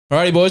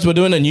Alrighty, boys, we're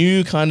doing a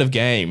new kind of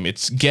game.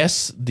 It's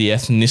Guess the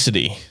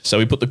Ethnicity. So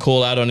we put the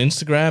call out on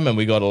Instagram and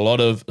we got a lot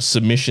of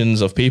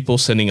submissions of people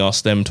sending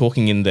us them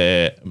talking in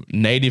their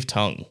native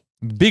tongue.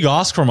 Big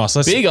ask from us.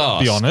 Let's be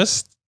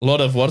honest. A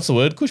lot of, what's the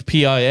word, Kush?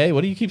 PIA?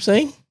 What do you keep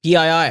saying?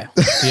 PII.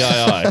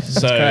 PII.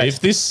 So if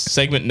this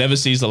segment never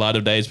sees the light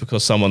of day, it's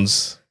because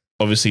someone's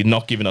obviously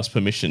not given us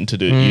permission to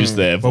use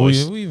their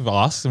voice. Well, we've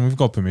asked and we've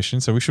got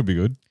permission, so we should be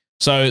good.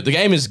 So the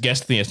game is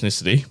Guess the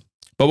Ethnicity,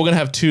 but we're going to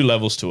have 2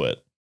 levels to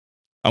it.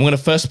 I'm going to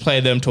first play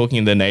them talking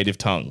in their native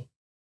tongue.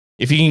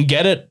 If you can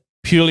get it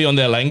purely on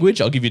their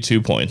language, I'll give you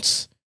 2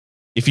 points.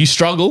 If you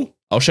struggle,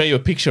 I'll show you a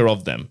picture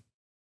of them.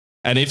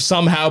 And if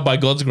somehow, by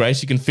God's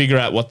grace, you can figure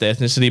out what their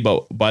ethnicity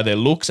by their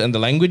looks and the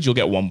language, you'll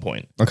get 1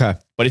 point. Okay.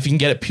 But if you can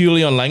get it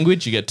purely on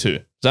language, you get 2.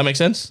 Does that make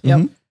sense?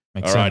 Yep.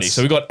 Makes Alrighty, sense.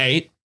 so we got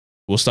 8.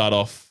 We'll start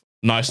off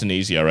nice and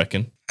easy, I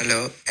reckon.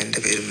 Hello, എൻ്റെ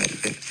പേര്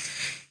Melvin.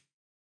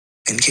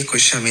 എനിക്ക്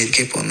കുഷ്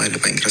അമേരിക്കയിൽ പോകുന്നതിൽ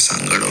ഭയങ്കര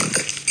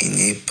സങ്കടമുണ്ട്.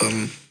 ഇനിയിപ്പം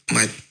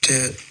മറ്റ്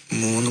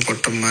 3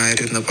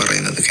 പൊട്ടന്മാരെന്ന്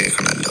പറയുന്നത്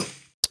കേൾക്കണമല്ലോ.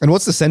 And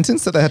what's the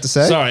sentence that they had to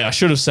say? Sorry, I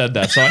should have said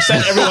that. So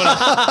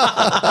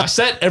I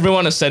sent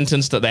everyone a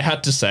sentence that they had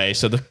to say.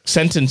 So the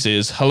sentence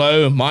is, hello,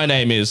 my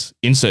name is,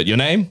 insert your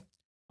name.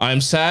 I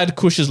am sad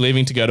Kush is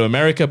leaving to go to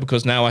America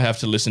because now I have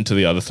to listen to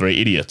the other 3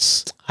 idiots.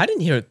 I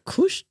didn't hear a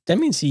Kush. That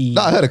means he...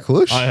 No, I heard a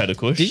Kush. I heard a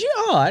Kush. Did you?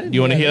 Oh, I didn't.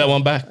 You want to hear that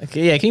one back?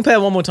 Okay, yeah, can you play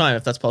it one more time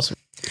if that's possible?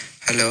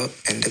 Hello,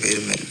 എൻ്റെ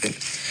പേര് Melvin.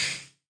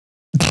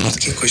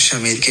 എനിക്ക് കുഷ്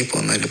അമേരിക്കയിൽ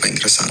പോകുന്നതിൽ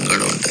ഭയങ്കര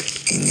സങ്കടമുണ്ട്.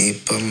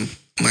 ഇനിയിപ്പം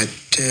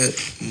മറ്റ്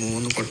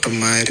 3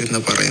 പൊട്ടന്മാരെന്ന്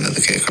പറയുന്നത്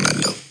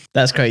കേൾക്കണമല്ലോ.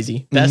 That's crazy.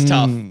 That's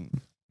tough.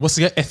 What's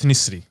the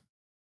ethnicity?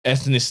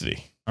 Ethnicity.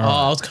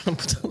 I was going to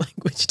put the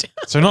language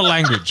down. So not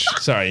language.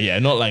 Sorry, yeah,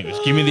 not language.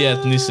 Give me the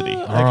ethnicity.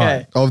 Okay.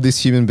 Of this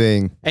human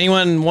being.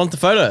 Anyone want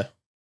the photo?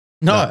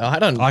 No, I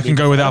don't. I can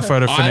go without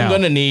photo for now. I'm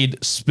going to need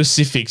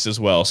specifics as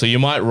well. So you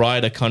might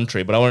write a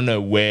country, but I want to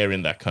know where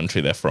in that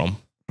country they're from.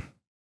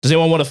 Does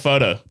anyone want a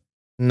photo?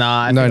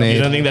 Nah. No need.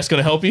 You don't think that's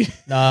going to help you?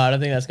 No, I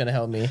don't think that's going to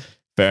help me.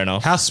 Fair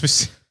enough. How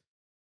specific?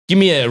 Give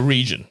me a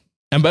region.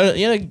 And but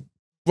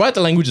write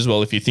the language as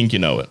well if you think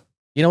you know it.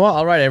 You know what?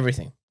 I'll write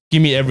everything.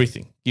 Give me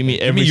everything. Give me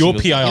every your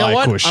single PII, thing. You know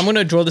what? Kush. I'm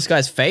going to draw this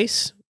guy's face,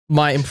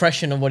 my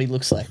impression of what he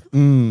looks like.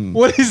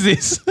 What is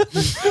this?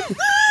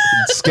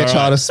 Sketch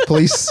artist,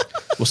 please.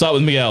 We'll start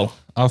with Miguel.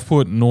 I've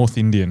put North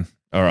Indian.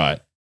 All right.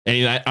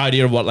 Any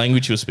idea of what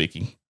language you were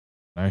speaking?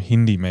 No,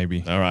 Hindi maybe.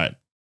 All right.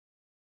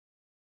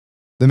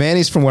 The man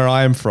is from where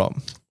I am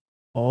from.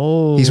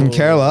 Oh. He's from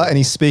Kerala and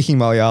he's speaking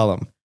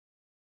Malayalam.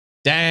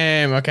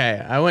 Damn. Okay.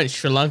 I went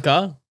Sri Lanka.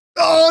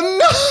 Oh,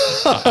 no.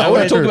 I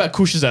want to talk about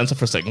Kush's answer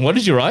for a second. What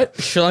did you write?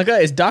 Sri Lanka?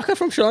 Is Dhaka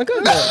from Sri Lanka?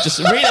 No. Just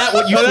read out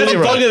what you fully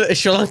wrote.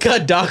 Sri Lanka,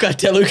 Dhaka,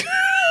 Telugu.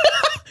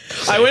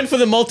 I went for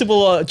the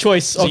multiple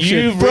choice option.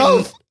 You've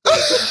written,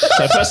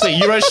 so firstly,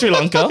 you wrote Sri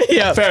Lanka.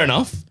 Yeah. Fair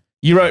enough.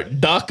 You wrote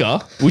Dhaka,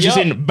 which is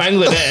in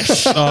Bangladesh.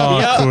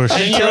 Kush.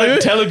 And you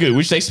wrote Telugu,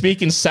 which they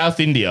speak in South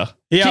India.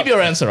 Yeah. Keep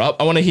your answer up.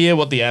 I want to hear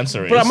what the answer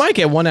is. But I might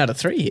get 1 out of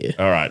 3 here.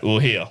 All right, we'll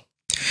hear.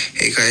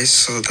 Hey guys,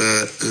 so the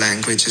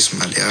language is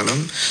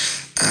Malayalam.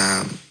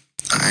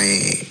 I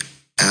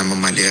am a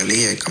Malayali.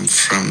 I come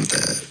from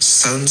the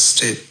southern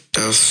state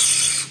of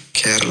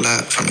Kerala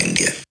from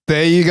India.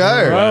 There you go.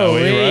 Wow.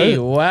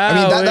 I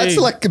mean, that's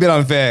like a bit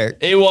unfair.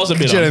 It was a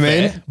bit Do you know what I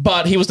unfair, mean?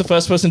 but he was the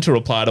first person to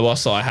reply to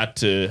us, so I had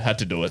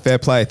to do it. Fair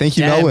play. Thank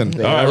you, Damn.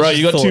 Melvin. All right, right,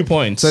 you got 2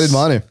 points. So did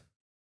Manu.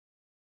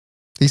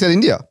 He said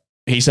India.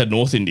 He said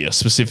North India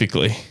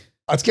specifically.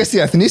 Let's guess the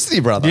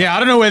ethnicity, brother. Yeah, I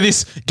don't know where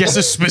this guess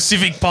a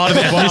specific part of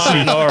the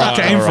ethnicity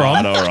came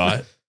from. All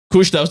right.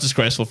 Kush, that was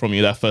disgraceful from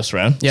you that first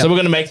round. Yep. So we're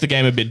going to make the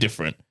game a bit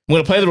different. I'm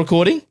going to play the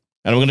recording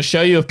and we're going to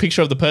show you a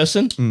picture of the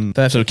person.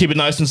 So keep it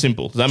nice and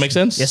simple. Does that make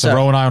sense? Yes, So sir.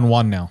 Ro and I on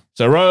 1 now.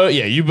 So Ro,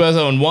 yeah, you both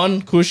are on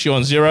 1. Kush, you're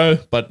on 0,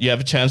 but you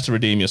have a chance to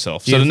redeem yourself.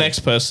 So the next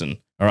person.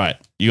 All right.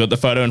 You got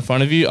the photo in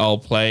front of you.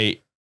 I'll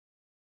play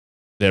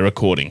their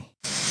recording.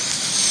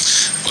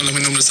 Hola,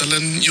 mi nombre es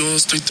Alan. Yo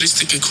estoy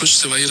triste que Kush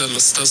se va a ir a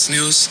los Estados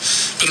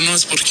Unidos, pero no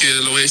es porque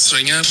lo voy a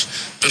extrañar,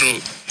 pero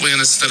voy a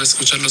necesitar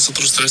escuchar los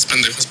otros 3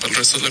 pendejos para el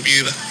resto de la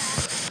vida.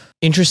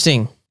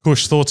 Interesting.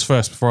 Kush, thoughts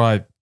first before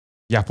I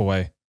yap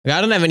away. I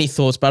don't have any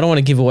thoughts, but I don't want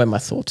to give away my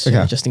thoughts,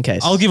 Okay. just in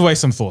case. I'll give away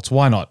some thoughts.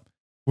 Why not?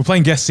 We're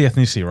playing guess the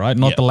ethnicity, right?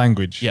 Not Yep. the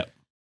language. Yep.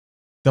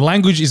 The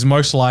language is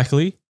most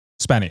likely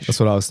Spanish. That's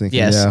what I was thinking.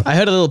 Yes. Yeah. I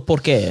heard a little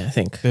porque, I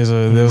think. There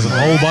was a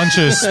whole bunch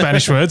of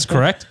Spanish words,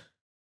 correct?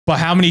 But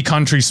how many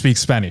countries speak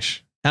Spanish?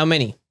 How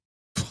many?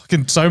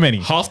 Fucking so many.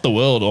 Half the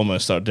world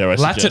almost, dare I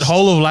suggest.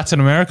 Whole of Latin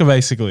America,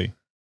 basically.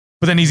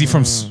 But then is he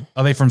from?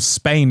 Are they from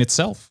Spain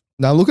itself?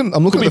 Now I'm looking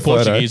Could at be the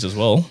photo. Portuguese as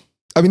well.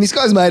 I mean, this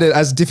guy's made it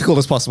as difficult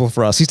as possible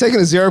for us. He's taken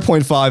a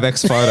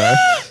 0.5x photo.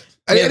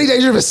 Any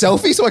danger of a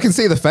selfie so I can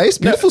see the face?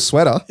 Beautiful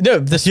sweater. No,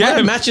 the sweater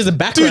Yeah. matches the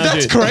background. Dude,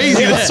 that's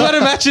crazy. The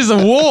sweater matches a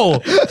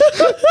wall.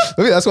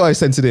 Maybe that's why I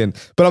sent it in.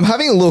 But I'm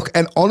having a look,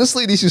 and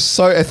honestly, this is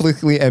so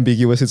ethnically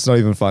ambiguous, it's not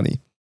even funny.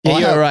 Yeah,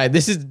 you're right.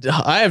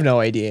 I have no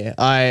idea.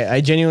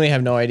 I genuinely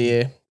have no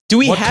idea. Do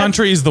we What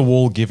country is the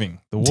wall giving?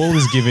 The wall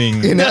is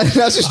giving.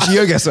 That's just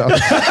GeoGuessr.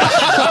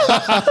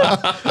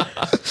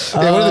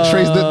 Yeah, what are the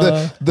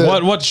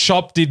trees? What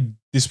shop did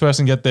this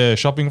person get their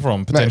shopping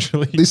from,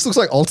 potentially? Mate, this looks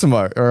like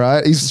Ultimo, all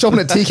right? He's shopping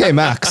at TK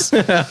Maxx.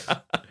 Okay.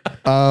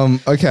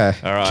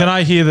 All right. Can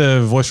I hear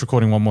the voice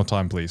recording one more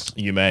time, please?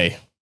 You may.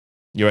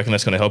 You reckon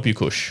that's going to help you,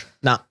 Kush?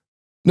 Nah.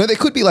 No, there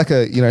could be like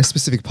a,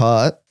 specific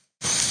part.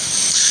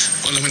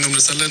 Hola, mi nombre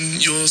es Alan.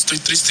 Yo estoy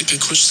triste que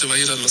Kush se va a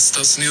ir a los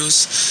Estados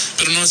Unidos,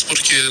 pero no es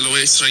porque lo voy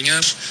a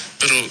extrañar,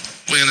 pero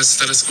voy a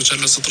necesitar escuchar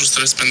los otros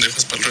tres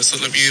pendejos para el resto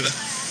de la vida.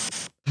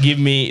 Give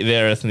me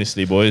their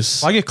ethnicity,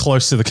 boys. I get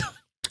close to the...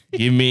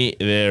 Give me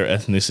their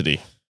ethnicity.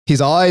 His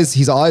eyes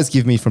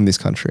give me from this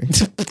country.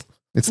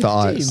 It's the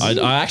eyes.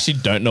 I actually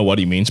don't know what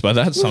he means by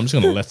that, so I'm just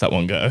going to let that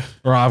one go.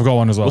 All right, I've got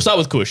one as well. We'll start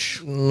with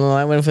Kush. No,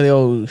 I went for the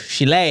old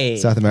Chile.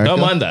 South America.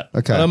 Don't mind that.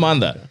 Okay. I don't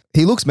mind that.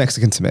 He looks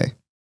Mexican to me.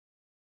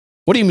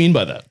 What do you mean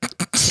by that?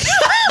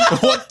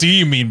 What do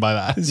you mean by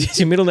that? Is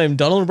your middle name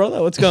Donald,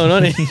 brother? What's going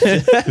on here?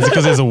 Is it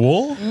because there's a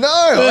wall?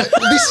 No,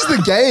 this is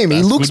the game. He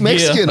That's looks good gear.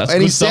 Mexican That's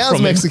and he good stuff sounds from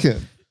him.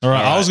 Mexican. All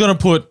right,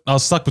 I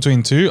was stuck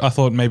between two. I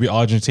thought maybe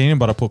Argentinian,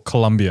 but I put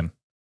Colombian.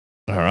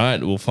 All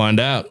right, we'll find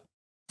out.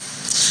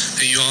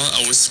 Hey, y'all,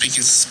 I was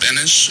speaking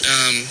Spanish.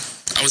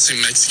 I would say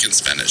Mexican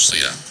Spanish, so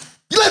yeah.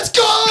 Let's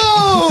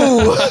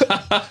go!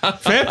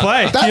 Fair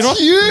play. That's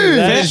huge.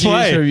 That Fair is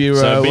play. huge from you,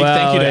 So bro. big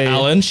thank you to Hey.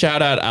 Alan.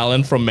 Shout out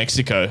Alan from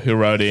Mexico who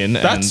wrote in.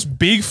 That's and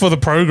big for the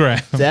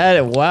program.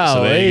 Wow.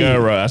 so there you hey. go,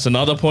 Ro. That's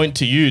another point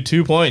to you.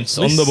 2 points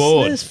on the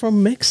board. This is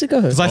from Mexico.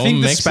 Because I think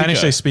From the Mexico.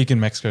 Spanish they speak in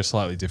Mexico is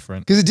slightly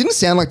different. Because it didn't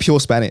sound like pure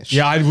Spanish.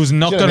 Yeah, I was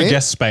not Do you know going what I to mean?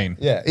 guess Spain.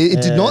 Yeah,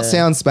 it did not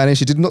sound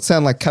Spanish. It did not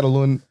sound like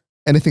Catalan,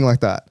 anything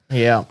like that.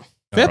 Yeah.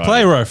 Fair Alright.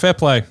 play, Ro. Fair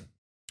play.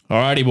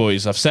 Alrighty,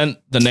 boys. I've sent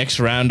the next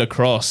round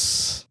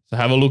across. So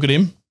have a look at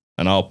him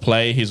and I'll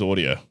play his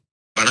audio.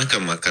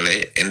 வணக்கம் மக்களே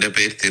என்ற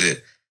பேர் திரு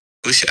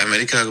push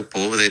அமெரிக்காவுக்கு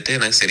போவதற்கு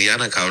எனக்கு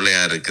சரியான கவலையா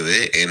இருக்குது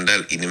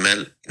என்றால்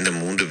இனிமேல் இந்த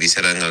 3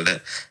 விசரங்களோட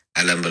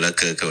அலம்பல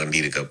கேட்க வேண்டி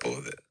இருக்க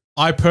போகுது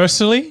I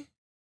personally,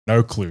 no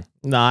clue.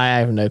 No, I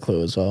have no clue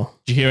as well.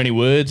 Did you hear any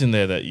words in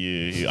there that you...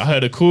 I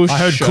heard a Kush. I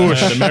heard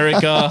Kush.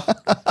 America.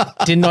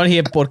 Did not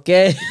hear por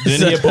qué.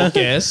 Didn't hear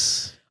Porques.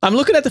 I'm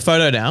looking at the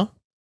photo now.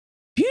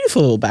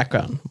 Beautiful little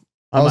background.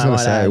 I was going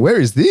to might say, add. where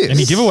is this?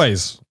 Any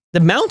giveaways? The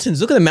mountains.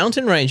 Look at the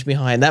mountain range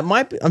behind. That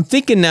might be, I'm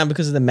thinking now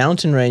because of the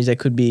mountain range, they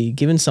could be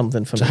given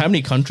something from So how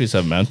many countries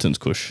have mountains,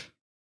 Kush?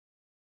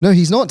 No,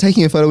 he's not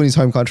taking a photo in his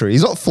home country.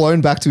 He's not flown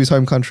back to his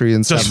home country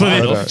and Just snapped for,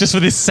 a photo. this, just for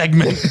this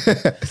segment.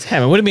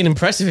 Damn, it would have been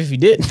impressive if he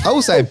did. I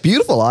will say,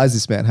 beautiful eyes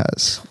this man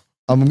has.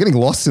 I'm getting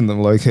lost in them,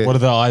 low key. What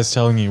are the eyes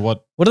telling you? What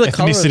What are the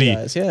color of the ethnicity?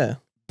 eyes? Yeah.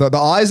 The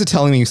eyes are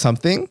telling me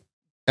something,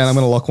 and I'm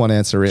going to lock one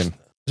answer in.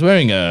 He's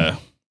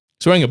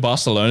wearing a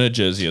Barcelona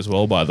jersey as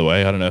well, by the way.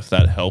 I don't know if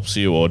that helps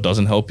you or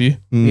doesn't help you.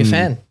 Be a Mm.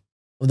 fan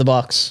of the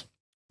box.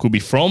 Could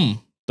be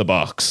from the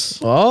Bucks.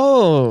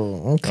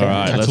 Oh, okay. All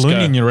right, let's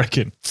Catalonian, go. you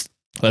reckon?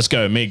 Let's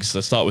go, Migs.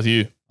 Let's start with you.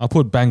 I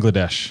put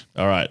Bangladesh.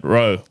 All right,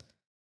 Ro.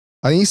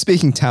 I think he's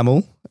speaking Tamil,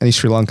 and he's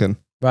Sri Lankan.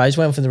 Right, I just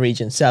went for the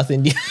region, South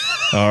India.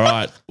 All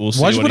right, we'll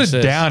see Why'd you what put he a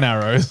says. down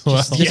arrow as well?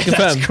 Just Yeah, confirm.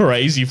 that's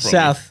crazy from you.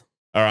 South.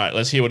 All right,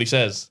 let's hear what he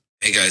says.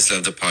 Hey guys,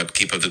 love the pod.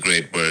 Keep up the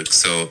great work.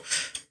 So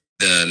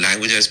the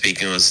language I was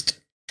speaking was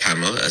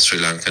Tamil, a Sri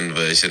Lankan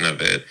version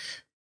of it.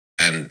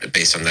 And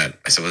based on that,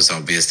 I suppose it's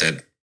obvious that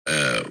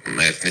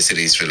my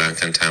ethnicity is Sri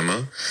Lankan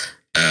Tamil.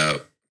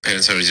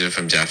 Parents are originally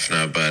from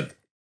Jaffna, but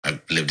I've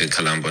lived in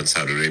Colombo and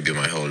Saudi Arabia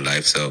my whole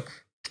life. So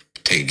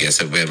take a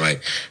guess at where my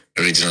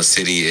original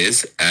city is.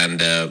 And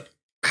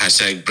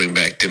hashtag bring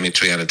back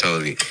Dimitri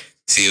Anatoly.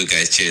 See you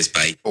guys. Cheers.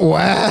 Bye.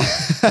 Wow.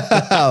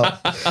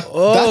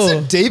 Oh, That's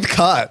a deep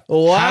cut.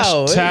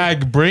 wow.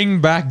 Hashtag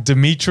bring back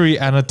Dimitri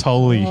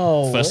Anatoly.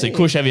 Oh, Firstly, wait.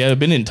 Kush, have you ever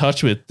been in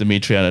touch with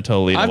Dimitri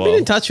Anatoly? I've been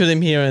in touch with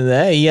him here and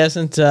there. He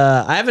hasn't,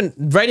 I haven't,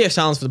 radio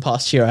silence for the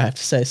past year, I have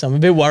to say. So I'm a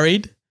bit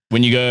worried.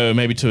 When you go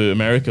maybe to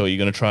America, you're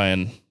going to try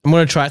and I'm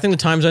going to try. I think the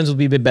time zones will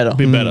be a bit better.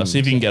 be better. See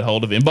if you can get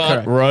hold of him. But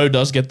Correct. Ro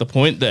does get the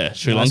point there.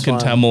 Sri Nice Lankan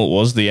one. Tamil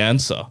was the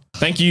answer.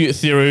 Thank you,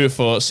 Thiru,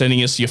 for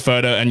sending us your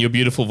photo and your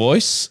beautiful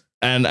voice.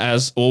 And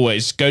as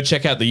always, go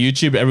check out the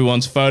YouTube.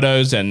 Everyone's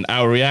photos and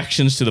our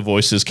reactions to the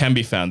voices can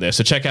be found there.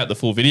 So check out the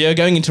full video.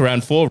 Going into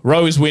round 4,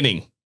 Ro is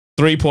winning.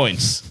 3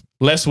 points.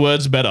 Less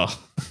words, better.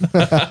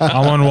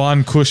 I'm on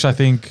 1. Kush, I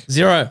think.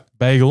 0.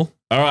 Bagel.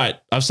 All right.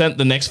 I've sent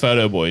the next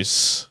photo,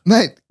 boys.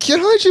 Mate, can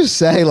I just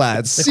say,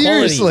 lads, The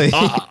quality. seriously.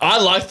 I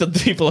like that the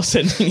people are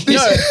sending you.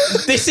 No,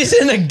 this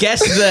isn't a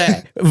guess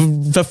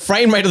the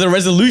frame rate of the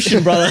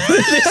resolution, brother.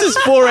 This is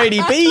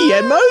 480p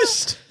at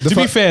most. To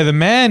be fair, the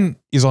man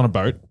is on a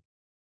boat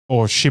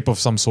or ship of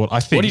some sort, I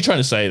think. What are you trying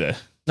to say there?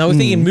 No, we're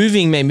thinking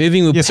moving, mate.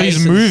 Moving with Yeah, so he's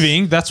pace.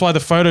 moving. That's why the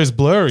photo's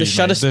blurry. The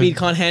shutter mate. speed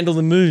can't handle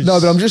the moves. No,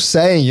 but I'm just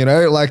saying,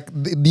 like,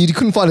 you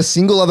couldn't find a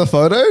single other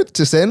photo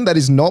to send that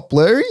is not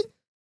blurry?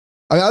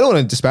 I mean, I don't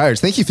want to disparage.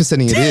 Thank you for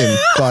sending it in,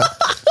 but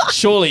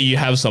Surely you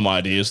have some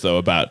ideas, though,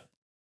 about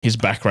his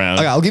background.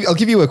 okay, I'll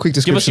give you a quick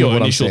description Give us your of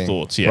what initial I'm seeing.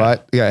 thoughts, yeah. Right?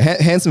 Yeah,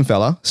 handsome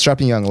fella,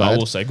 strapping young I lad.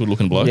 will say, good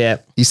looking bloke. Yeah.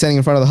 He's standing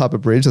in front of the Harbour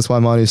Bridge. That's why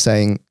Manu's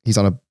saying he's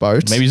on a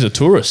boat. Maybe he's a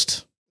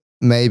tourist.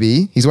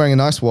 maybe. He's wearing a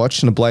nice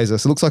watch and a blazer,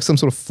 so it looks like some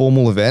sort of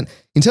formal event.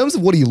 In terms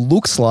of what he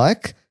looks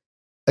like,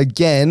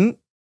 again,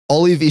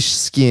 olive-ish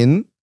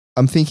skin.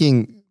 I'm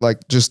thinking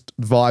like just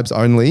vibes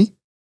only.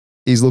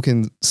 He's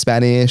looking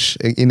Spanish,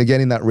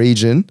 again in that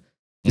region.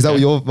 Is that what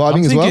you're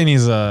vibing as well? I'm thinking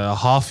he's a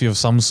halfie of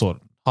some sort.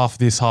 Half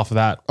this, half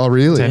that. Oh,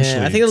 really?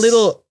 Potentially. Yeah, I think a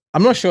little.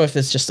 I'm not sure if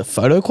it's just a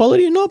photo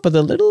quality or not, but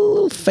the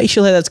little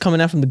facial hair that's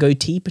coming out from the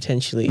goatee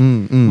potentially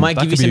might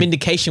That give you could some be-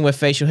 indication where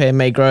facial hair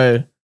may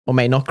grow or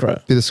may not grow.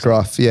 Bit of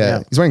scruff, yeah.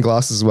 Yeah. He's wearing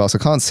glasses as well, so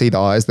I can't see the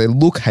eyes. They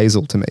look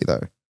hazel to me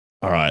though.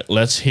 All right,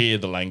 let's hear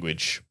the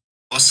language.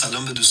 با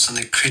سلام به دوستان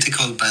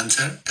کریتیکال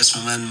بنتر. اسم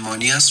من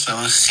مانی است و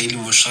من خیلی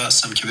مشتاق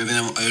هستم که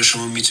ببینم آیا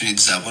شما میتونید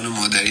زبان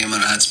مادری من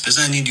رو حدس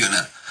بزنید یا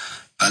نه.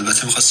 و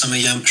البته میخواستم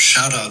بگم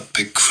shout out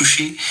به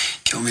کوشی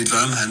که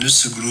امیدوارم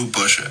هنوز تو گروه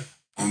باشه.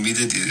 امید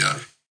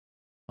دیدار.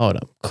 Hold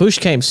up. Kush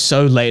came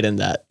so late in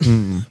that.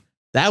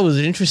 That was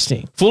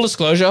interesting. Full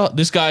disclosure,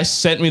 this guy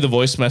sent me the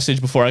voice message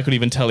before I could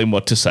even tell him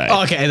what to say.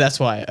 Okay, that's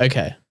why.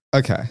 Okay.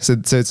 Okay, so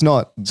it's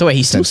not. So wait,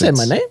 he still said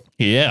my name?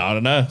 Yeah, I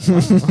don't know.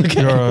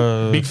 You're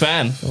a Big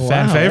fan.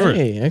 fan favorite.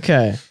 Hey,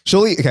 okay.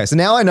 Surely, okay, so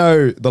now I know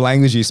the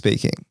language you're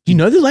speaking. Do you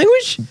know the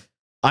language?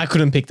 I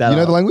couldn't pick that You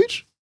know up. the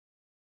language?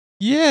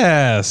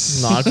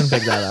 Yes. No, I couldn't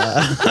pick that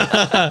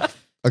up.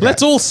 Okay.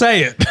 Let's all say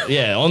it.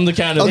 Yeah, on the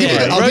count of I'll give you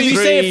three. the- I'll give you- You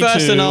say it 3,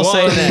 first 2, and I'll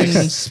say 1.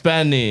 next.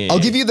 Spanish. I'll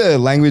give you the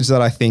language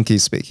that I think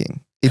he's speaking.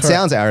 It Correct.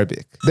 sounds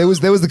Arabic. There was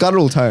the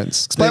guttural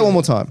tones. Explain it one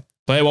more time.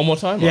 Play it one more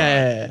time. Yeah,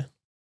 Alright. yeah, yeah.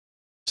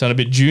 Sound a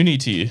bit June-y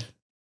to you.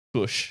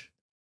 Push.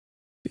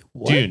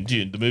 What?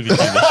 June, the movie June.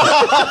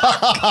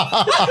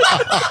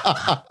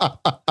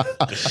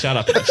 Just shut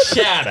up.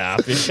 Shut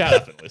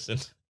up and listen.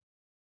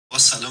 با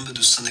سلام به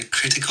دوستان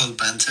کریتیکال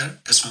بنتر.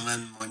 اسم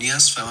من مانی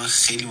است و من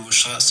خیلی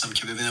مشتاق هستم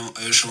که ببینم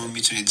آیا شما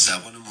میتونید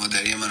زبان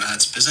مادری من رو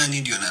حدس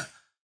بزنید یا نه.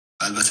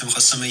 و البته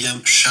میخواستم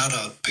بگم shout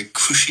out به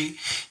کوشی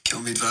که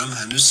امیدوارم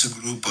هنوز تو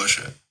گروه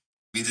باشه.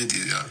 امید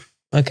دیدار.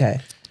 Okay.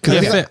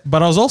 Yeah,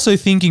 but I was also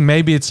thinking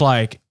maybe it's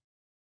like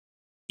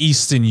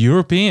Eastern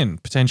European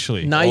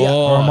potentially. No, Or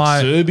Or am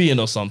I- Serbian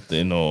or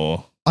something,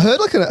 or I heard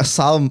like an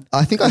Assam.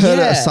 I think I heard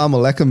an Yeah. Assam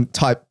Alaikum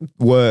type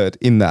word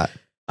in that.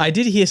 I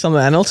did hear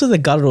something, and also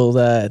the guttural,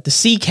 the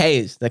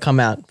CKs that come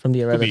out from the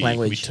could Arabic be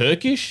language.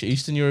 Turkish,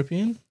 Eastern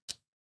European.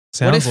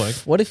 Sounds like.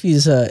 What if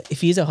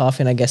he's a half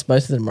and I guess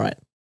both of them right?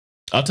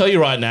 I'll tell you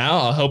right now.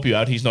 I'll help you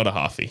out. He's not a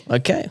halfie.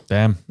 Okay,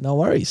 Damn. no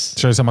worries.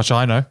 Shows how much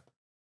I know.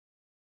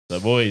 So,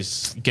 boys,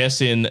 guess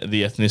in the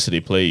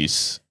ethnicity, please.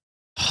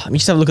 Let me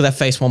just have a look at that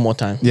face one more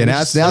time. Yeah, Let now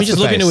me it's just- let me the just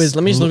look into face. his.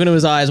 Let me just look into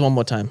his eyes one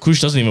more time.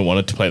 Kush doesn't even want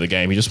it to play the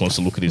game. He just wants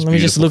to look at his Let me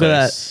just beautiful look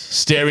at face.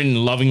 Staring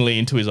lovingly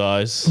into his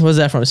eyes. What was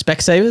that from?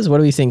 Specsavers? What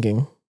are we thinking?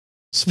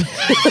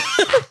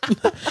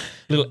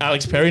 Little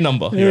Alex Perry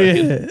number. you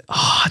reckon?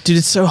 Oh, dude,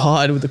 it's so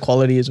hard with the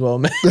quality as well,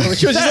 man. I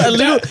wish it was just a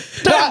little.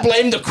 Don't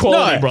blame the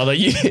quality, No. brother.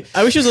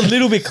 I wish it was a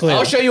little bit clear.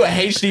 I'll show you a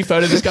HD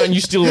photo of this guy and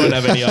you still won't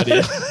have any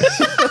idea.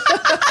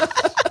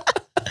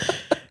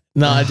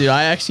 No, dude,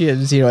 I actually had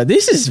zero.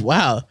 This is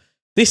wow.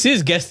 This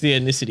is guess the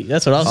ethnicity.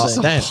 That's what I'll It's say.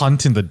 a Damn.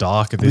 punt in the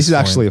dark at this This is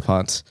point. actually a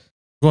punt.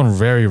 I've gone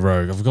very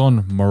rogue. I've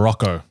gone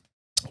Morocco.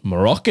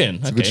 Moroccan.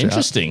 It's a Okay, good shout.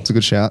 interesting. It's a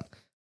good shout.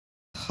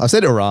 I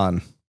said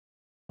Iran.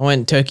 I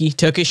went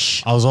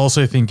Turkish. I was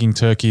also thinking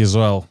Turkey as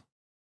well.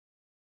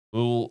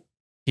 We'll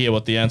hear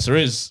what the answer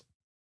is.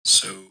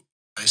 So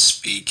I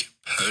speak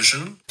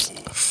Persian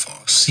or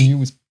Farsi.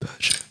 was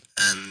Persian.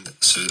 And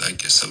so I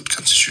guess I would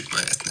constitute my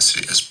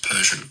ethnicity as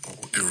Persian or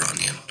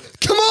Iranian.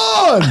 Come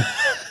on!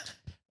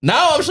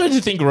 Now I'm starting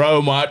to think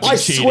Ro might be I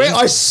cheating.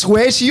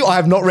 swear to you, I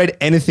have not read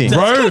anything.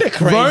 Ro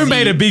crazy.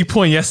 made a big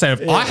point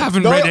yesterday. I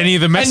haven't No, read any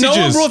of the And messages.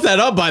 no one brought that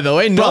up, by the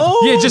way. No.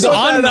 yeah, just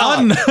brought that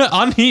up.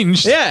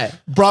 unhinged. Yeah.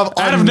 Bruv,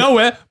 Out of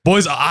nowhere,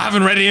 boys, I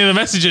haven't read any of the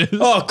messages.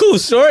 Oh, cool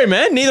story,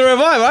 man. Neither have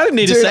I. I didn't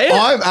need to Dude, say it.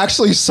 I'm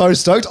actually so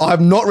stoked. I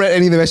have not read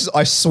any of the messages.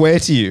 I swear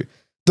to you.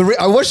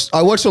 I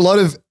watched a lot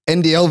of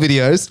NDL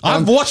videos.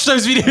 I've watched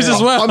those videos as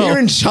well. I'm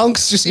hearing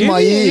chunks just in You'd my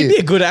you'd be ear.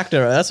 a good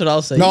actor. That's what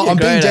I'll say. No, You'd be a I'm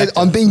being great dead. actor.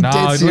 I'm being No,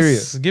 dead let's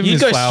serious. give him You'd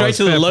his go flowers. straight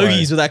to the Fair play.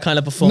 Logies with that kind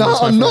of No,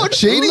 performance. my I'm not friend.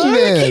 cheating,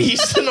 man.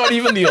 He's not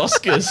even the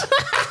Oscars.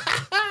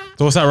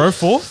 So what's that, Ro?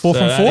 Four from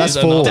That four? is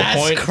That's four. another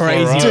That's point for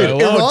crazy. Ro. Dude,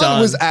 well Iran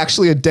done. was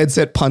actually a dead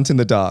set punt in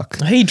the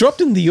dark. He dropped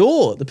in the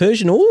ore, the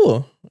Persian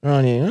ore.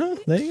 On you. Huh?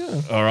 There you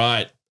go. All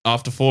right.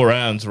 After 4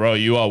 rounds, Ro,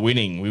 you are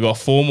winning. We've got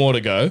 4 more to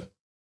go.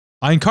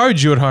 I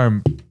encourage you at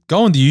home,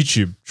 go on to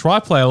YouTube, try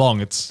play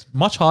along. It's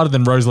much harder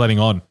than Rose letting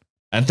on.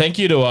 And thank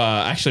you to,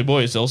 actually,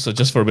 boys, also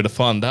just for a bit of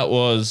fun. That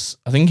was,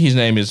 I think his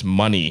name is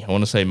Money. I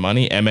want to say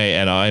Money,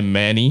 M-A-N-I,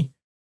 Manny.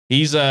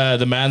 He's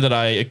the man that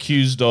I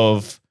accused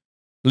of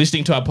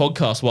listening to our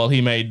podcast while he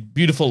made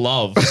beautiful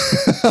love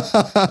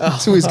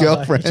To his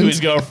girlfriend. to his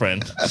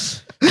girlfriend.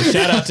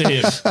 Shout out to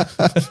him.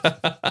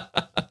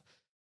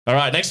 All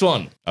right, next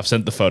one. I've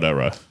sent the photo,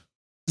 Ro.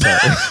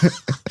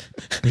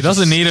 He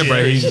doesn't need it,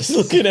 bro. Just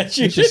looking at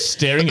you. He's just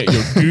staring at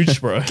your gooch,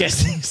 bro.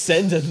 Guessing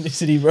send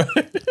ethnicity, bro.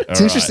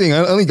 It's interesting.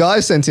 Only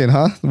guys sent in,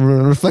 huh?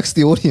 Reflects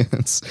the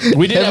audience.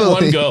 We did have one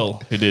Heavily.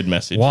 girl who did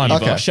message. One.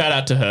 Eva. Okay. Shout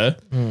out to her.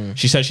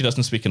 She said she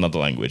doesn't speak another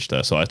language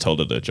though, so I told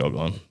her to jog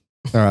on.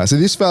 All right. So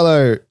this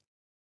fellow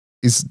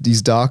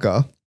he's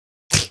darker.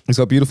 He's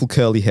got beautiful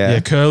curly hair. Yeah,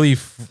 curly,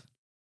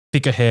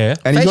 thicker hair.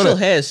 And he's got Facial a,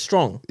 hair is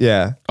strong.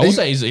 yeah. I will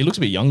say he looks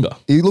a bit younger.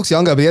 He looks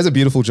younger, but he has a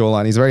beautiful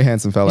jawline. He's a very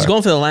handsome fellow. He's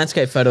gone for the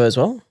landscape photo as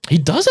well. He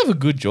does have a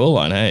good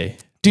jawline, hey.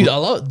 Dude, I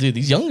love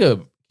these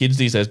younger kids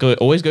these days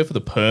always go for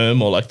the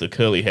perm or like the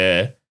curly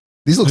hair.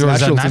 This looks Or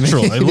is that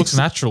natural to me. It looks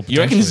natural. You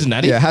reckon this is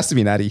natty? Yeah, it has to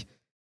be natty.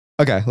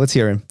 Okay, let's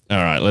hear him. All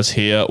right, let's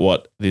hear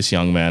what this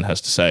young man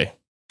has to say.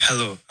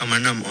 Hello আমার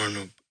নাম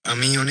অর্ণব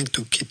আমি অনেক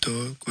দুঃখিত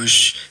কুশ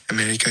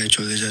আমেরিকায়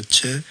চলে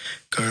যাচ্ছে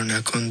কারণ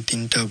এখন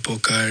 3টা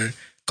বোকার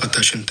কথা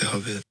শুনতে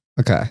হবে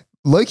Okay.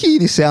 Low-key,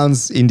 this sounds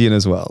Indian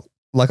as well.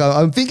 Like,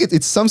 I think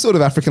it's some sort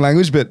of African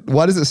language, but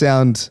why does it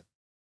sound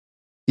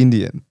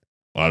Indian?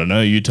 I don't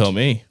know, you tell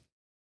me.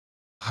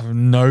 I have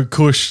no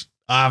kush.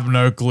 I have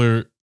no clue.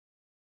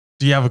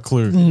 Do you have a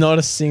clue? Not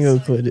a single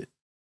clue.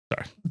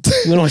 Sorry.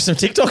 You want to watch some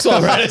TikToks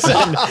while we're at it?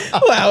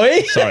 Wowie.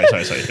 Sorry,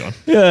 go on.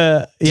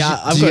 Yeah,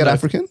 I've Did you got get no-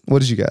 African? What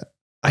did you get?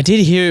 I did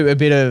hear a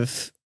bit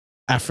of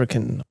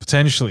African.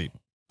 Potentially.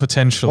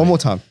 One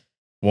more time.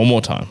 One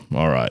more time.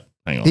 All right,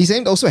 hang on. He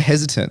seemed also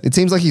hesitant. It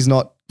seems like he's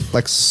not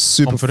like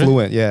super Confident?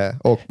 fluent. Yeah.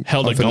 Or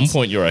Held at confidence.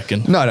 gunpoint, you reckon?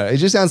 No. It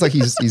just sounds like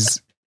he's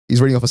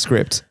reading off a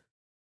script.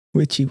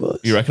 Which he was.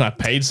 You reckon I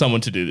paid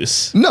someone to do this?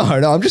 No.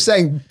 I'm just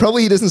saying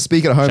probably he doesn't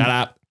speak at home. Shut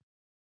up.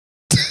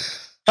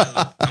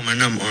 আমার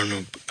নাম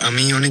অর্ণব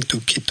আমি অনেক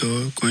দুঃখিত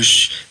কুশ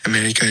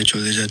আমেরিকায়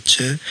চলে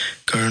যাচ্ছে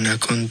কারণ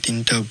এখন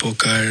 3টা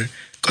বোকার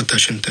কথা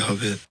শুনতে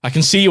হবে I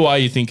can see why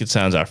you think it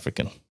sounds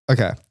African.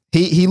 Okay.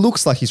 He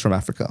looks like he's from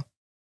Africa.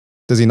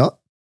 Does he not?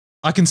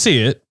 I can see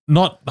it.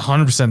 Not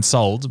 100%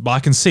 sold, but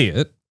I can see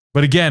it.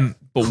 But again,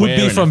 But could where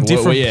be in from Africa?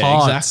 different yeah,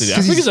 parts. Exactly. 'Cause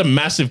Africa's a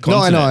massive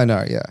continent. No, I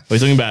know. Yeah.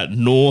 We're talking about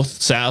north,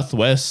 south,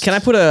 west. Can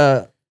I put a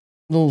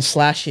little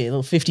slash here, a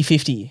little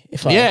 50-50?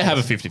 If I Yeah, have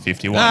a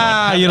 50-50. Why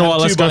not? You know what?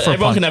 Let's go for a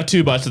Everyone punt. can have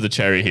 2 bites of the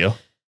cherry here.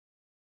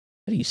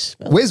 How do you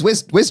spell?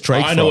 Where's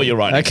Drake? I know from? what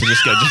you're writing.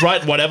 So just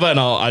write whatever, and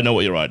I know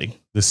what you're writing.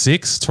 The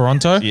 6,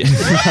 Toronto. Yeah.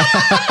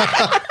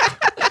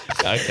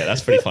 Okay,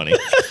 that's pretty funny.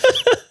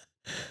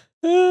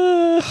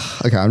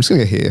 Okay, I'm just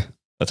gonna get here.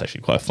 That's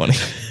actually quite funny.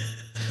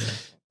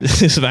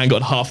 This man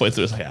got halfway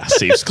through. It's like,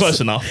 see, it's close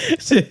enough.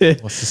 What's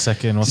the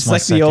second? What's It's my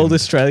like second? the old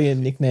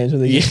Australian nicknames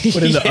where they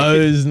put in the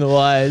O's and the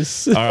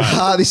Y's. All right.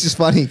 Ah, this is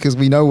funny because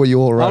we know what you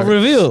all I'll wrote.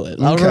 reveal it.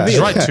 I'll Okay. He's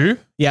reveal right it. too.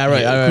 Yeah, I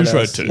wrote. I wrote Who's it.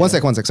 wrote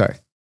 2? One sec. Sorry.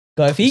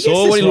 Go, if he gets Saw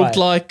this what he right, looked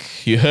like.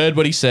 You heard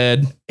what he said.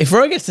 if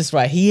Ro gets this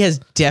right, he has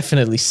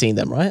definitely seen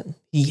them, right?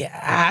 He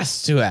has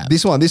to have.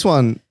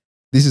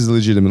 This is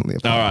legitimately a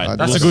point. All right.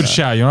 That's a Let's- good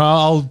shout. You know,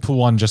 I'll put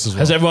one just as well.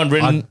 Has everyone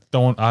written?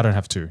 I don't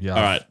have to. Yeah.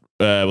 All right.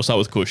 We'll start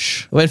with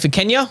Kush. Went for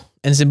Kenya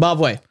and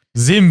Zimbabwe.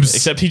 Zimbs.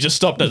 Except he just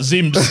stopped at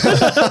Zims.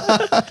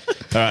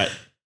 All right.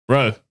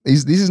 Bro.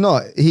 This is not.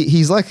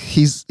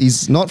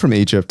 He's not from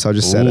Egypt. I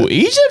just said Ooh, it.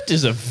 Egypt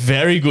is a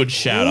very good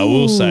shout, I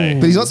will say.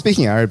 But he's not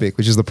speaking Arabic,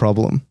 which is the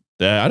problem.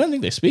 I don't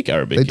think they speak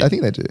Arabic. I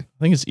think they do. I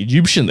think it's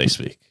Egyptian they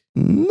speak.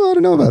 No, I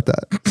don't know about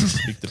that.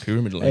 Speak the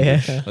pyramid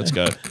language. Yeah. Let's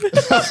go.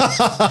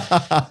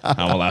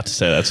 I'm allowed to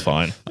say that's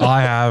fine.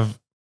 I have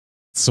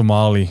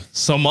Somali.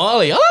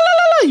 Somali. Ah, la,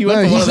 la, la. You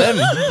went No, for one of he's-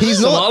 them. he's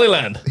not-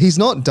 Somaliland. He's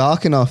not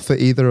dark enough for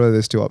either of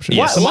those 2 options.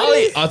 Yeah, Why-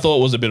 Somali, I thought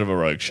was a bit of a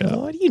rogue shout.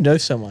 Why do you know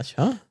so much,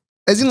 huh?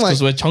 As in, like,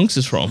 Because where Chunks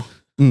is from.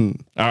 mm,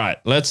 All right,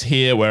 let's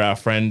hear where our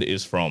friend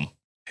is from.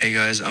 Hey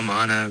guys, I'm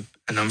Anab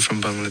and I'm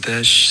from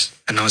Bangladesh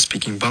and I was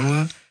speaking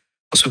Bangla.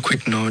 Also,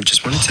 quick note,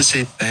 just wanted to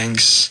say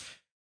thanks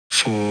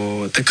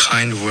for the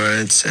kind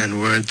words and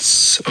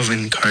words of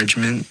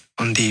encouragement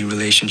on the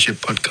relationship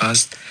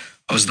podcast.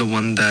 I was the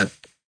one that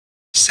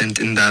sent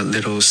in that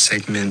little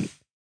segment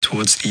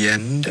towards the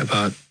end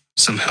about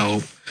some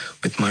help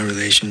with my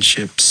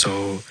relationship.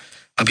 So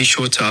I'll be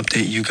sure to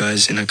update you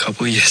guys in a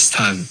couple of years'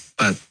 time.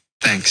 But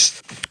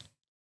thanks.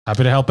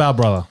 Happy to help out,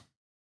 brother.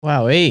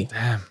 Wow,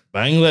 Damn.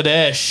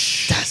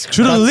 Bangladesh.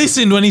 Should have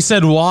listened when he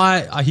said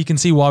why. He can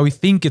see why we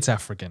think it's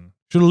African.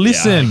 Should have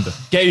listened.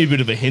 Gave you a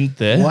bit of a hint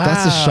there. Wow.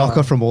 that's a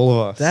shocker from all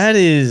of us. That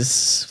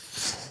is.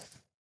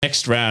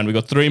 Next round, we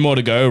got 3 more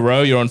to go.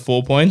 Ro, you're on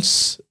 4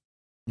 points.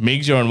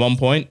 Migs, you're on 1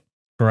 point.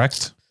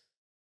 Correct.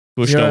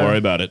 Bush, Yeah. don't worry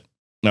about it.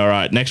 All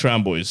right, next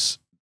round, boys.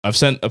 I've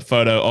sent a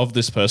photo of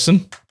this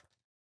person,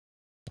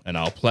 and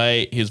I'll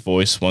play his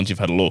voice once you've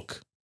had a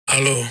look.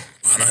 الو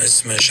انا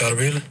اسمي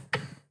شربيل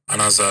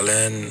انا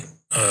زعلان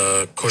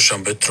كوش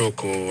عم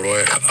بترك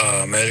ورايح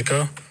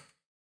امريكا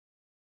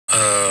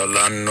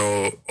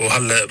لانه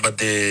وهلا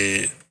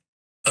بدي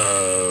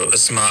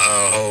اسمع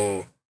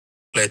هو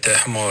ليت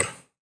حمار.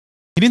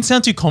 He didn't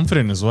sound too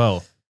confident as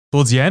well.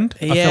 Towards the end,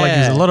 I feel like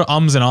there's a lot of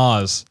ums and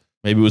ahs.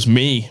 Maybe it was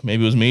me.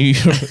 Maybe it was me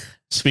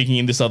speaking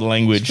in this other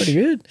language. Pretty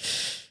good.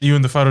 You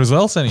in the photo as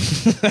well, Senny?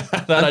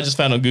 That I just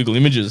found on Google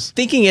Images.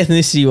 Thinking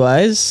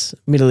ethnicity-wise,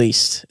 Middle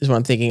East is what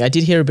I'm thinking. I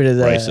did hear a bit of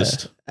the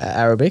Racist.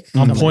 Arabic.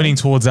 I'm pointing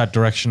towards that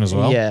direction as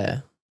well.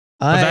 Yeah.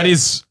 But that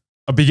is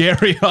a big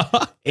area.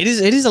 It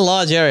is a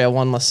large area,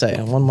 one must say.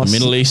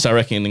 Middle East, I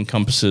reckon,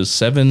 encompasses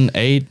 7,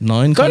 8,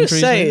 9 Gotta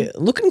countries. say,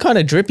 looking kind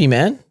of drippy,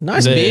 man.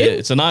 Nice maybe. beard.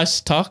 It's a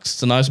nice tux.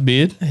 It's a nice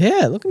beard.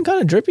 Yeah, looking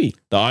kind of drippy.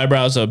 The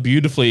eyebrows are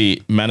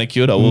beautifully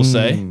manicured, I will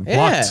say. Yeah.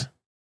 What?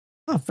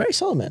 Oh, very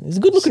solid, man. He's a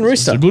good-looking He's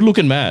rooster. a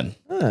good-looking man.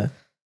 Ah.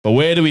 But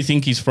where do we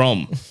think he's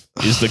from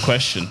is the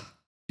question.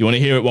 You want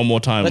to hear it one more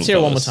time? Let's hear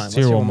it one more fellas? time. Let's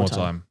hear it one more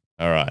time.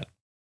 All right.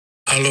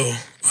 الو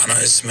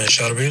انا اسمي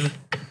شربيل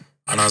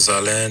انا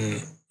زعلان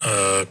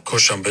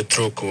كوشن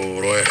بترك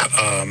ورايح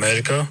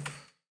امريكا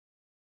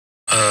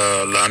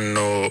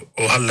لانه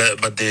وهلا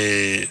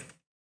بدي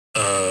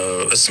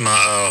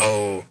اسمع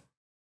هو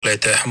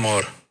ليت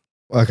حمار.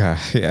 Okay,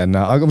 yeah,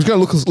 no. I'm just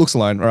going to looks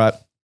alone. All right.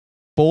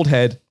 Bald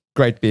head,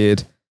 great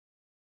beard.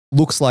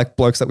 Looks like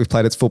blokes that we've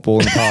played at football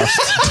in the past.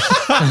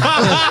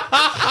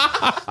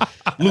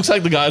 Looks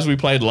like the guys we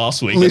played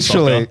last week. at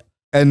Literally. soccer.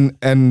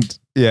 And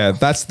yeah,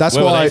 that's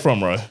Where were why they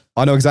from, Ro?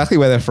 I know exactly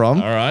where they're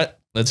from. All right.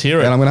 Let's hear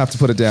it. And I'm going to have to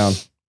put it down.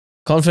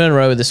 Confident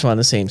row with this one,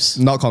 it seems.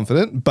 Not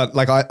confident, but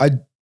like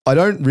I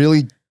don't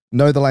really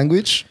know the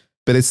language,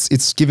 but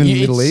it's given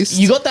Middle East.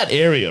 You got that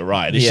area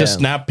right. It's Yeah. just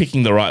now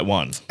picking the right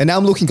one. And now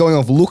I'm going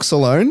off looks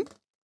alone,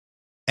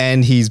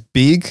 and he's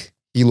big.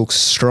 He looks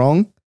strong,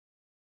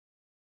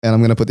 and I'm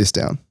going to put this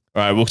down.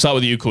 All right. We'll start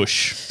with you, Kush.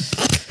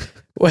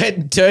 We're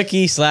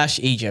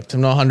Turkey/Egypt.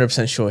 I'm not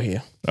 100% sure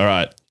here. All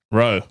right.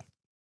 Ro.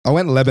 I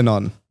went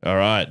Lebanon. All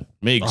right.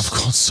 Migs. I've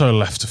got so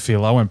left to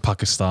feel. I went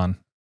Pakistan.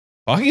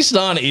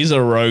 Pakistan is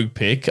a rogue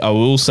pick. I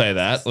will say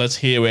that. Let's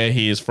hear where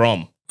he is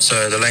from.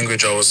 So the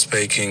language I was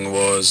speaking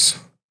was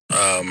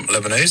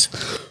Lebanese.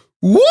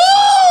 Woo!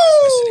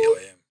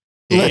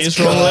 He is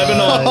from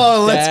Lebanon.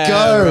 Oh, let's Damn,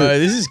 go. bro,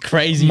 this is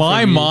crazy.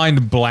 My from you.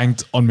 mind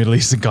blanked on Middle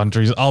Eastern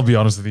countries. I'll be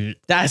honest with you.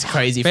 That's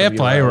crazy. Fair from you,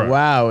 play, bro. bro.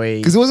 Wowee.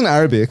 Because it wasn't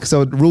Arabic,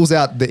 so it rules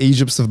out the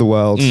Egypts of the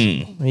world.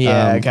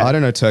 Yeah, okay. I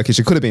don't know Turkish.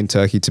 It could have been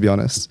Turkey, to be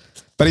honest.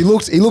 But he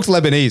looked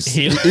Lebanese.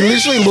 He- He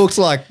literally looks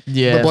like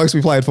Yeah. the blokes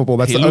we played football.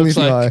 That's He the only looks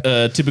thing like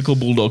a typical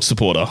Bulldog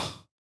supporter.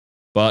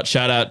 But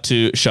shout out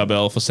to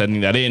Chabelle for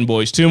sending that in,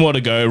 boys. 2 more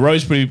to go.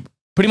 Rose pretty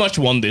much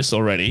won this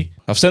already.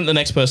 I've sent the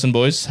next person,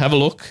 boys. Have a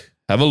look.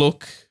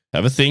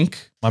 Have a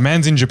think. My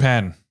man's in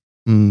Japan.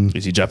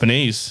 Is he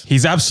Japanese?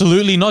 He's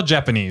absolutely not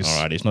Japanese.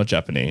 All right, he's not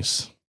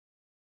Japanese.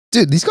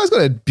 Dude, this guy's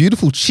got a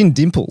beautiful chin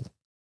dimple.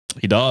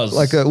 He does.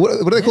 Like a, what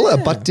do they call it?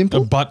 A butt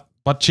dimple? A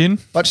butt chin.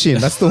 Butt chin,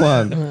 that's the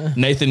one.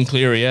 Nathan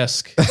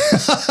Cleary-esque.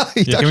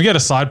 He Yeah, can we get a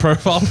side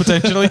profile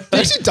potentially?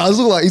 actually does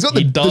look like he's got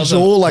the doesn't.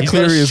 jaw like He's got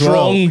a Cleary as well.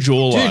 strong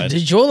jawline.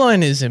 Dude, the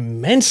jawline is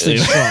immensely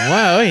strong.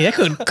 Wow, that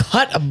could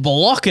cut a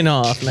block in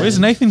half, man. Where's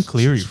Nathan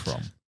Cleary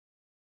from?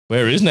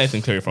 Where is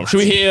Nathan Cleary from? Should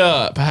we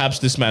hear perhaps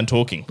this man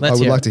talking? I Let's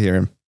would hear like it. to hear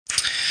him.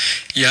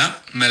 Ja,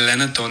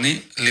 Melena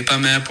Tony,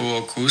 lipame που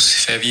ακούς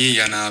φεύγει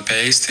για να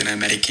πάει στην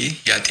Αμερική,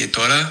 γιατί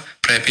τώρα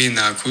πρέπει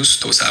να ακούς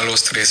τους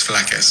άλλους 3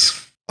 φλάκες.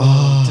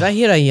 Did I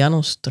hear a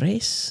Janos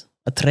Tres?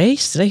 A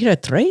Trace? Did I hear a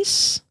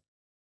Trace?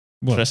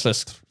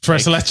 Restless.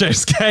 Tres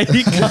leches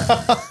cake.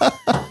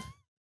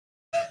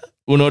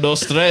 Uno,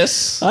 dos,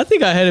 tres. I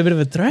think I heard a bit of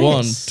a Trace.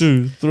 1,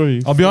 2,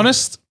 3. I'll be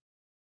honest.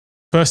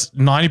 First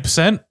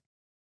 90%,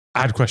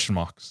 add question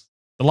marks.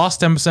 The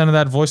last 10% of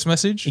that voice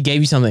message He gave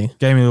you something.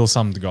 gave me a little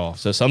something to go off.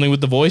 So something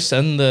with the voice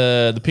and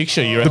the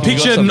picture. You The reckon you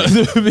got picture,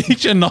 something? the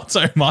picture, not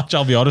so much.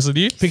 I'll be honest with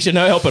you. Picture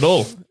no help at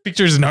all.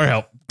 Picture is no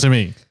help to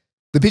me.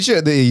 The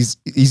picture, he's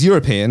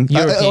European.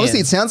 European. Honestly,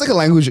 it sounds like a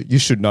language you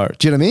should know.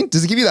 Do you know what I mean?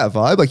 Does it give you that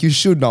vibe? Like you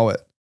should know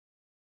it.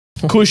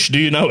 Kush, do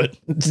you know it?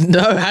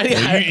 No, how do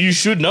you? You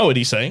should know it,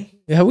 he's saying.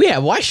 Yeah,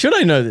 why should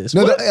I know this?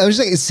 No, What? but I was just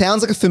saying, it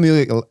sounds like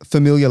a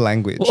familiar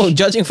language. Well,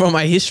 judging from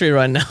my history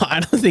right now, I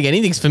don't think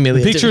anything's familiar.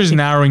 The to picture me. is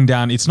narrowing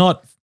down. It's not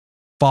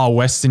far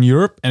Western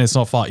Europe and it's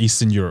not far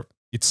Eastern Europe.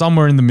 It's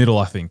somewhere in the middle,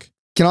 I think.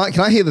 Can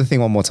I hear the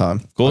thing one more time?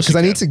 Of course because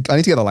you I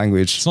need to get the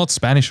language. It's not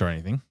Spanish or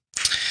anything.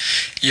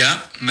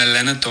 Ja,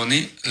 Melena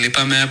Tony,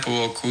 λυπάμαι που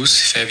ακούς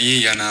φεύγει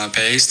για να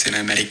πάει στην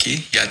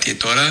Αμερική, γιατί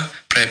τώρα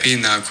πρέπει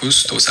να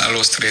ακούς τους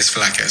άλλους 3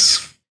 φλάκες.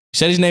 He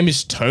said his name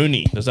is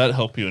Tony. Does that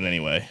help you in any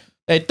way?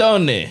 Hey,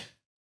 Tony.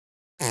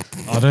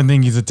 I don't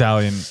think he's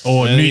Italian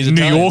or I don't think he's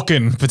New Italian.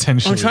 Yorkan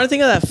potentially. I'm trying to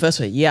think of that first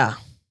one. Yeah.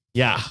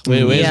 Yeah.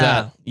 Where's Yeah.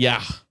 that?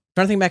 Yeah.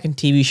 Trying to think back in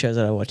TV shows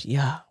that I watched.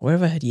 Yeah. Where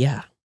have I had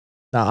yeah?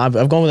 No,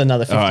 I've gone with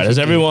another 50. All right. Has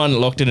everyone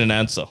locked in an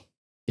answer?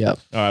 Yep.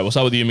 All right. We'll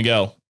start with you,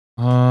 Miguel.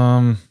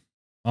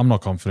 I'm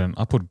not confident.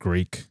 I put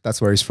Greek. That's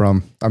where he's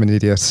from. I'm an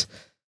idiot.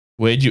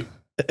 Where'd you?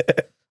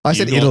 I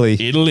said you got Italy.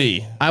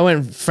 Italy. I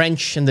went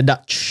French and the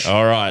Dutch.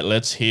 All right.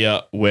 Let's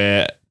hear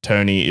where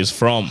Tony is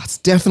from. It's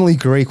definitely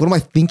Greek. What am I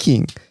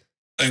thinking?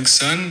 Thanks,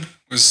 son.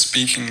 Was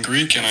speaking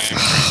Greek and I am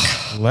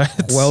Greek.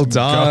 Let's Well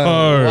done.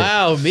 go.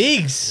 Wow,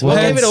 Biggs. What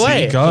gave it Let's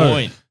away? go.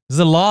 Point. This is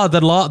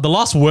the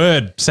last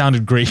word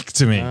sounded Greek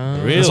to me.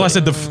 Really? That's why I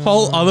said the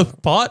whole other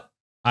part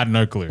I had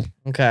no clue.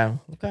 Okay.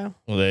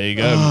 Well, there you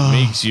go,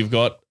 Meeks. You've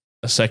got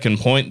a second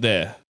point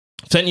there.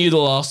 Sent you the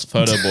last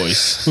photo,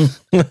 boys.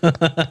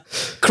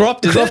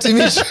 Cropped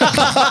image.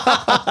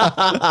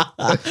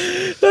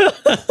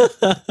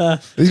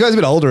 These guys are a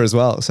bit older as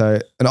well. So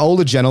an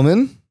older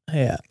gentleman.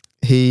 Yeah.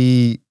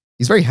 He's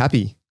very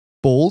happy,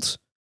 bald,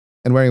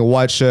 and wearing a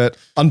white shirt,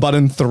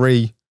 unbuttoned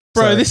 3.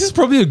 Bro, So- this is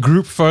probably a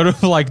group photo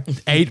of like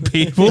 8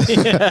 people.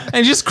 And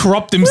he just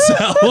cropped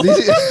himself.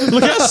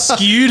 Look how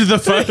skewed the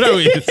photo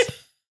is.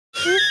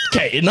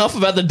 Okay, enough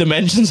about the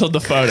dimensions of the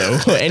photo.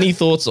 Any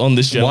thoughts on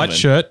this gentleman? White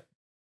shirt,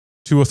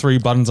 2 or 3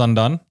 buttons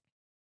undone.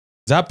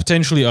 Is that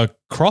potentially a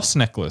cross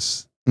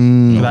necklace?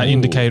 Would that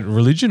indicate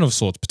religion of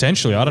sorts?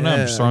 Potentially. I don't know. I'm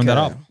just throwing that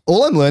up.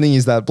 All I'm learning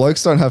is that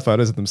blokes don't have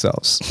photos of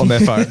themselves on their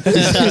phone.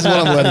 This is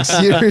what I'm learning.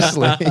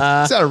 Seriously.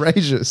 It's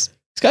outrageous.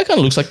 This guy kind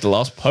of looks like the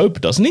last pope,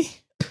 doesn't he?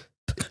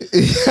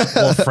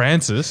 Or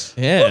Francis.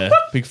 Yeah,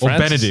 big Or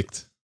Francis.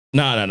 Benedict.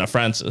 No,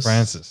 Francis.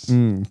 Francis.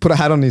 Put a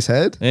hat on his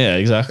head. Yeah,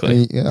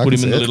 exactly. Yeah, I Put can him in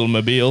see the it. little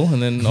mobile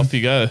and then off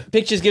you go.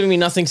 Picture's giving me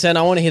nothing, Sen.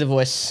 I want to hear the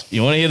voice.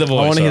 You want to hear the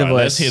voice? I wanna hear the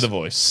Alright, Let's voice. hear the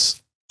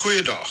voice.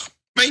 Goeiedag.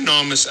 My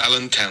naam is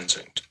Alan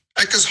Townsend.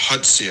 Ek is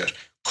hartseer.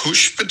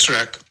 Koes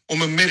vertrek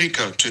om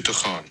Amerika toe te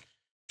gaan.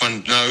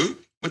 Want nou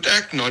moet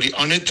ek na die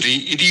ander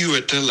 3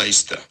 idiote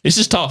luister. This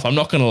is tough. I'm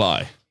not going to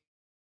lie.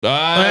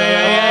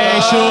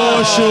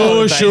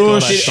 Sure.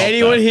 Did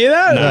anyone hear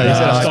that? No, he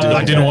said I stopped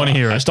I didn't want to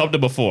hear I it. stopped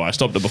it before.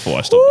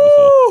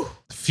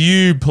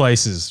 Few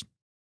places.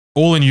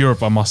 All in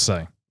Europe, I must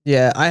say.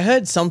 Yeah, I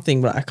heard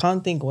something, but I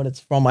can't think what it's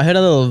from. I heard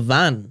a little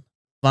Van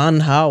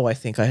How, I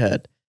think I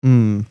heard.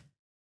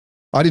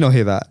 I did not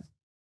hear that.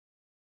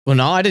 Well,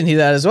 no, I didn't hear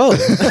that as well.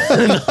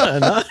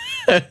 no.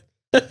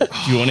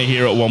 Do you want to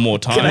hear it one more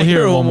time? Can I We'll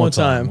hear it one more We'll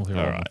time? hear it one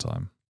more Alright.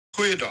 time.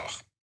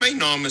 Goeiedag. My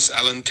naam is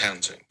Alan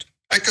Townsend.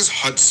 Ek is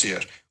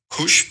hartseer.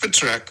 Koes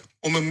vertrek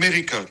om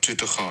Amerika toe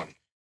te gaan.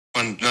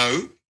 Want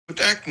nou moet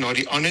ek na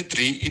die ander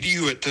 3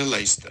 idiote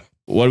luister.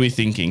 What are we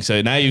thinking?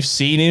 So now you've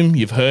seen him,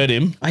 you've heard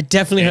him. I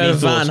definitely Any heard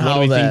of thoughts? Van What How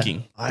are we there.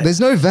 thinking? There's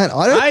no van.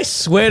 I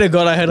swear to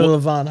God, I heard a little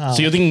Van How.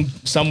 So you're thinking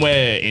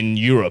somewhere in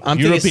Europe. I'm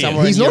thinking European.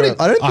 somewhere He's in not.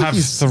 Europe. I don't I think have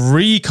he's.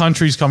 3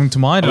 countries coming to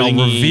mind, and I'm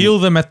I'll thinking- reveal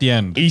them at the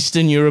end.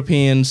 Eastern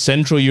European,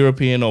 Central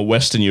European, or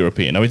Western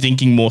European? Are we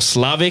thinking more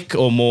Slavic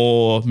or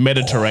more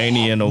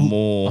Mediterranean or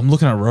more? I'm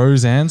looking at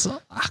Rose's answer.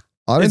 I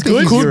don't It's think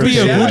good. he's Could be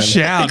a European. good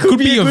shout. It could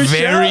be a good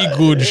very shout.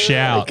 good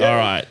shout. All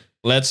right,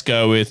 let's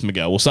go with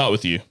Miguel. We'll start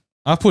with you.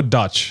 I put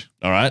Dutch.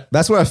 All right.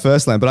 That's where I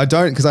first landed, but I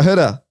don't because I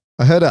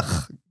heard a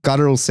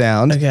guttural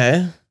sound.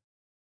 Okay.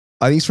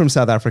 I think it's from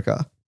South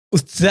Africa.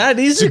 That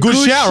is It's a good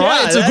shout,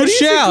 right? It's a That good is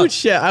shout. good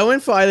shout. I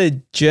went for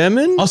either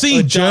German. I was thinking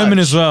or German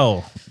Dutch. as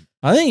well.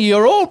 I think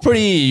you're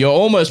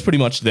almost pretty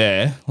much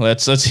there.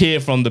 Let's hear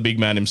from the big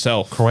man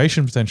himself.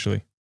 Croatian,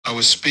 potentially. I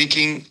was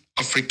speaking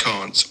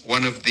Afrikaans,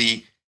 one of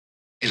the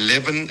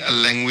 11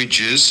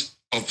 languages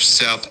of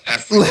South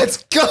Africa.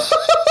 Let's go.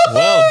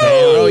 Well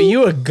Bro, done.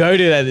 you a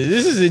go-to at this.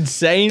 This is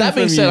insane. That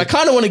being from said, you. I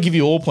kind of want to give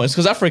you all points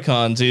because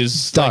Afrikaans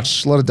is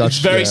Dutch. A lot of Dutch. It's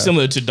very yeah.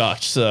 similar to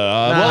Dutch. So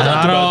well Nah, done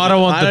to I both.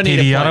 don't want I the don't need a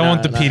pity. I point. don't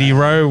want the No, pity, no.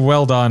 Ro.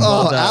 Well done.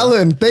 Oh, done.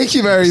 Alan, thank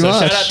you very So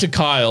much. shout out to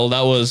Kyle.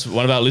 That was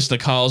one of our listener,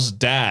 Kyle's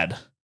dad.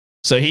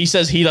 So he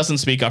says he doesn't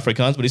speak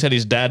Afrikaans, but he said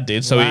his dad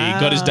did. So he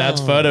got his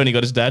dad's Wow. photo and he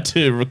got his dad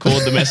to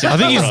record the message. I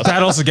think for his us.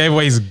 dad also gave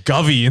away his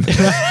govy in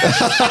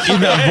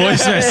that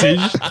voice message.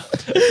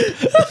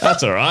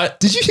 That's all right.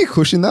 Did you hear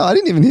Kush in that? I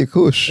didn't even hear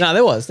Kush. Nah,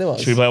 there was.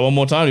 Should we play it one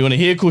more time? Do you want to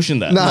hear Cushion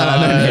that? No,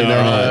 no, no, no, no,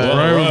 All right. no.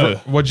 Well, Ro, Ro.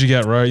 what'd you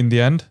get, Ro, in the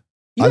end?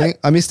 I think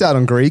I missed out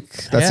on Greek.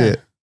 That's Yeah.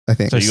 it. I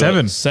think. So You got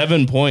 7.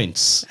 7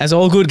 points. As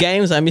all good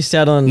games, I missed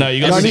out on. No,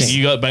 you got No, I six, missed-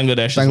 you got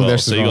Bangladesh, as well. Bangladesh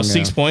So is you got wrong,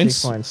 6 yeah. points.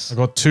 6 points. I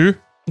got 2.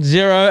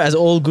 0 as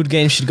all good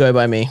games should go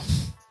by me.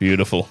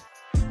 Beautiful.